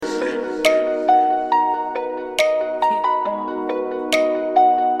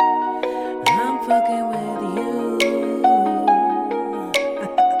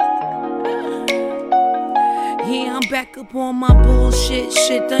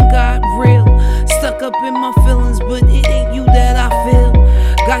shit done got real. Stuck up in my feelings, but it ain't you that I feel.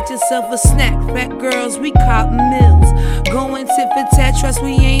 Got yourself a snack, fat girls, we cop meals. Going tit for tat, trust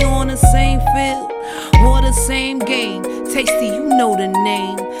we ain't on the same field or the same game. Tasty, you know the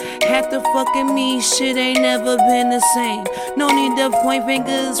name. Half the fucking me shit ain't never been the same. No need to point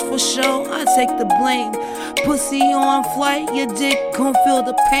fingers for sure, I take the blame. Pussy on flight, your dick gon' feel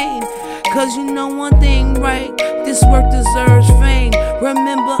the pain. Cause you know one thing, right? This work deserves fame.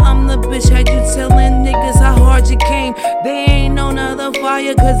 Remember, I'm the bitch, had you telling niggas how hard you came. They ain't no other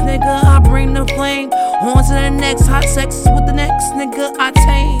fire, cause nigga, I bring the flame. On to the next hot sex with the next nigga I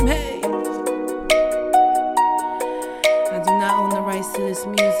tame. Hey, I do not own the rights to this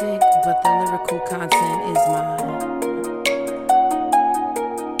music, but the lyrical content is mine.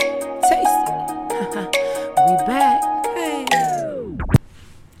 Tasty. We back. Hey.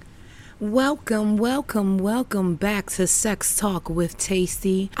 Welcome back to Sex Talk with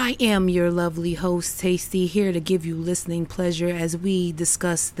Tasty. I am your lovely host, Tasty, here to give you listening pleasure as we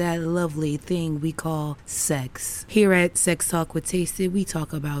discuss that lovely thing we call sex. Here at Sex Talk with Tasty, we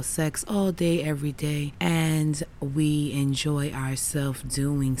talk about sex all day, every day, and we enjoy ourselves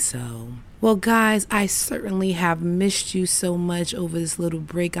doing so. Well, guys, I certainly have missed you so much over this little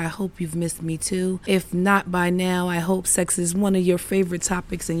break. I hope you've missed me too. If not by now, I hope sex is one of your favorite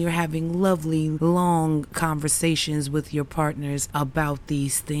topics and you're having lovely, long conversations with your partners about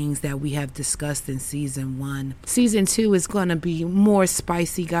these things that we have discussed in season 1. Season 2 is going to be more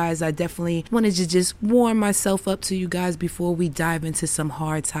spicy, guys. I definitely wanted to just warm myself up to you guys before we dive into some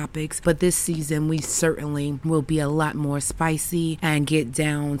hard topics. But this season, we certainly will be a lot more spicy and get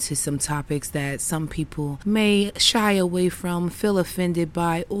down to some topics that some people may shy away from, feel offended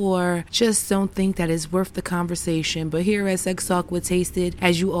by, or just don't think that it's worth the conversation. But here at Sex Talk with Tasted,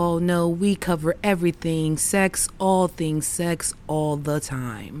 as you all know, we cover everything sex, all things sex, all the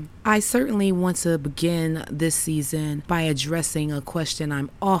time. I certainly want to begin this season by addressing a question I'm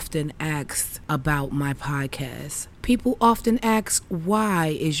often asked about my podcast. People often ask, why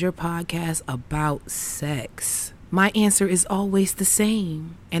is your podcast about sex? My answer is always the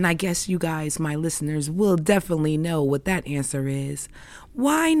same. And I guess you guys, my listeners, will definitely know what that answer is.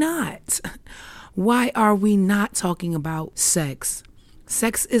 Why not? Why are we not talking about sex?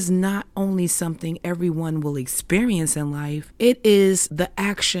 Sex is not only something everyone will experience in life, it is the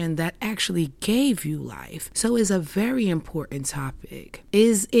action that actually gave you life. So it's a very important topic.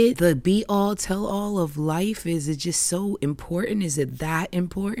 Is it the be-all, tell-all of life? Is it just so important? Is it that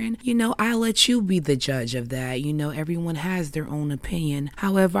important? You know, I'll let you be the judge of that. You know, everyone has their own opinion.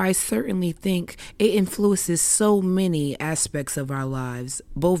 However, I certainly think it influences so many aspects of our lives,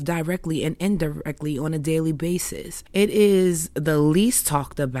 both directly and indirectly on a daily basis. It is the least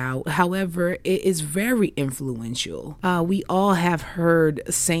talked about. However, it is very influential. We all have heard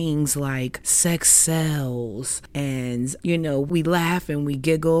sayings like sex sells, and you know, we laugh and we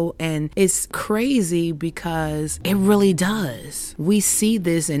giggle, and it's crazy because it really does. We see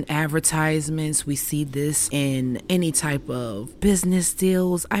this in advertisements, we see this in any type of business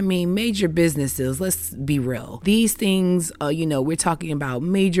deals. I mean, major business deals, let's be real. These things, you know, we're talking about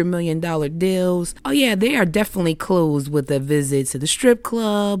major $1 million deals. Oh yeah, they are definitely closed with a visit to the strip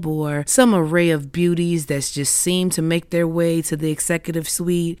club or some array of beauties that just seem to make their way to the executive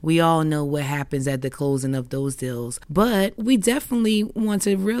suite. We all know what happens at the closing of those deals. But we definitely want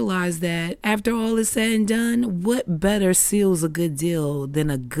to realize that after all is said and done, what better seals a good deal than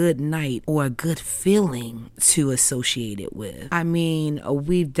a good night or a good feeling to associate it with? I mean,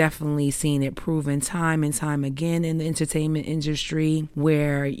 we've definitely seen it proven time and time again in the entertainment industry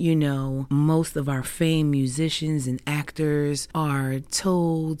where, you know, most of our famed musicians and actors are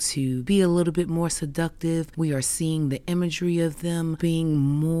told to be a little bit more seductive. We are seeing the imagery of them being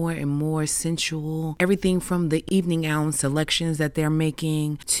more and more sensual. Everything from the evening gown selections that they're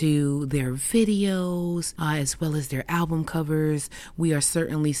making to their videos, as well as their album covers. We are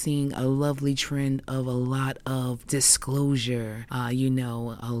certainly seeing a lovely trend of a lot of disclosure, you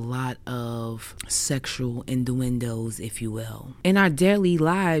know, a lot of sexual innuendos, if you will. In our daily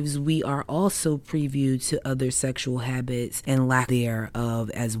lives, we are also previewed to other sexual habits and lack thereof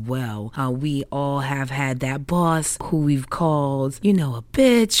as well. We all have had that boss who we've called, you know, a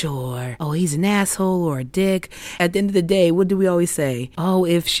bitch, or, oh, he's an asshole or a dick. At the end of the day, what do we always say? Oh,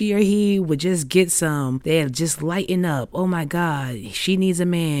 if she or he would just get some, they'd just lighten up. Oh my God, she needs a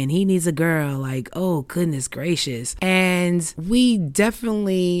man, he needs a girl. Like, oh, goodness gracious. And we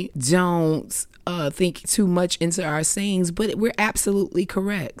definitely don't think too much into our sayings, but we're absolutely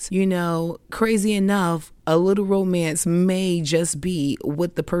correct. You know, crazy enough, A little romance may just be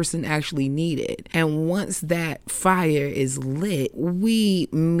what the person actually needed. And once that fire is lit, we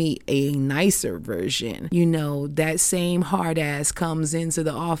meet a nicer version. You know, that same hard ass comes into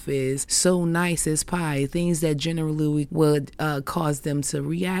the office so nice as pie. Things that generally would cause them to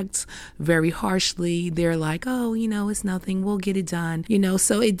react very harshly. They're like, oh, you know, it's nothing. We'll get it done. You know,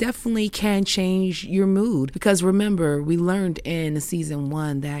 so it definitely can change your mood. Because remember, we learned in season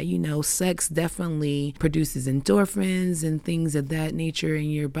 1 that, you know, sex definitely produces endorphins and things of that nature in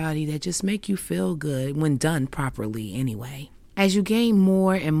your body that just make you feel good when done properly anyway. As you gain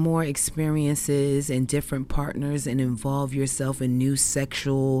more and more experiences and different partners and involve yourself in new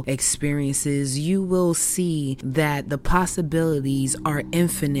sexual experiences, you will see that the possibilities are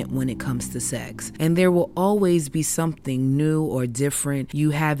infinite when it comes to sex. And there will always be something new or different you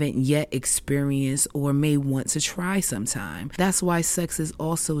haven't yet experienced or may want to try sometime. That's why sex is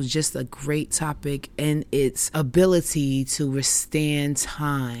also just a great topic in its ability to withstand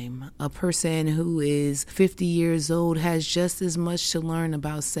time. A person who is 50 years old has just as much to learn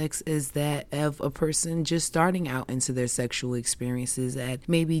about sex as that of a person just starting out into their sexual experiences at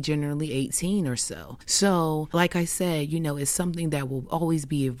maybe generally 18 or so. So, like I said, you know, it's something that will always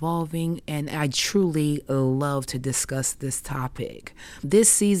be evolving, and I truly love to discuss this topic.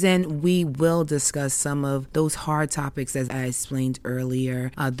 This season, we will discuss some of those hard topics, as I explained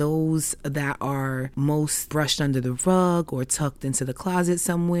earlier, those that are most brushed under the rug or tucked into the closet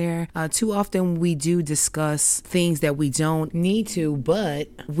somewhere. Too often, we do discuss things that we don't need to, but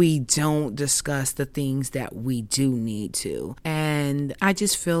we don't discuss the things that we do need to. And I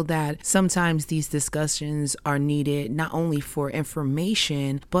just feel that sometimes these discussions are needed not only for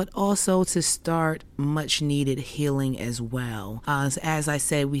information, but also to start much needed healing as well. As I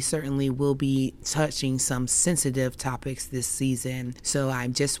said, we certainly will be touching some sensitive topics this season. So I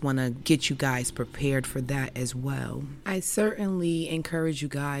just want to get you guys prepared for that as well. I certainly encourage you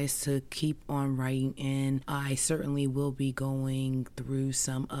guys to keep on writing in. I certainly will be going through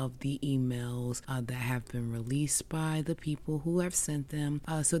some of the emails that have been released by the people who have sent them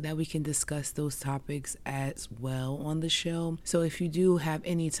so that we can discuss those topics as well on the show. So if you do have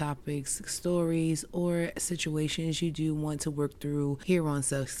any topics, stories, or situations you do want to work through here on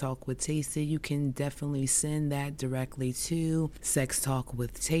Sex Talk with Tasty, you can definitely send that directly to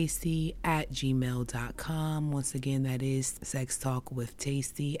sextalkwithtasty@gmail.com. Once again, that is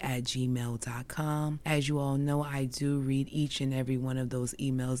sextalkwithtasty@gmail.com. As you all know, I do read each and every one of those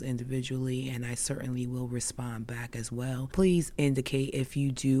emails individually, and I certainly will respond back as well. Please indicate if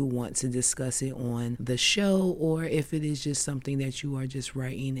you do want to discuss it on the show or if it is just something that you are just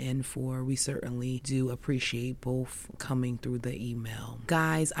writing in for. We certainly do appreciate both coming through the email.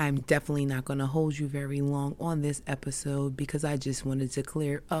 Guys, I'm definitely not going to hold you very long on this episode because I just wanted to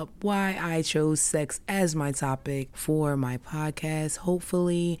clear up why I chose sex as my topic for my podcast.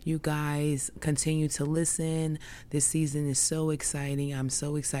 Hopefully you guys continue to listen. This season is so exciting. I'm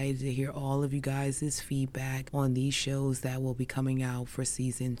so excited to hear all of you guys' feedback on these shows that will be coming out for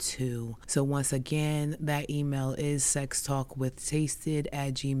season 2. So once again, that email is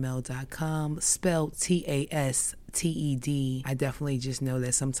sextalkwithtasted@gmail.com, spelled TASTED. I definitely just know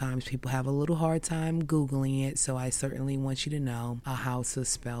that sometimes people have a little hard time Googling it, so I certainly want you to know how to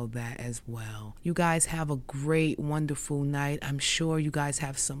spell that as well. You guys have a great, wonderful night. I'm sure you guys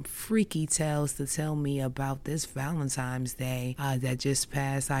have some freaky tales to tell me about this Valentine's Day that just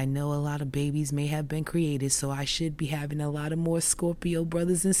passed. I know a lot of babies may have been created, so I should be having a lot of more Scorpio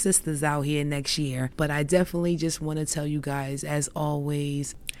brothers and sisters out here next year. But I definitely just want to tell you guys, as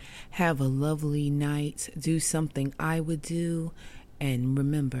always, have a lovely night. Do something I would do. And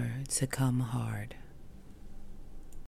remember to come hard.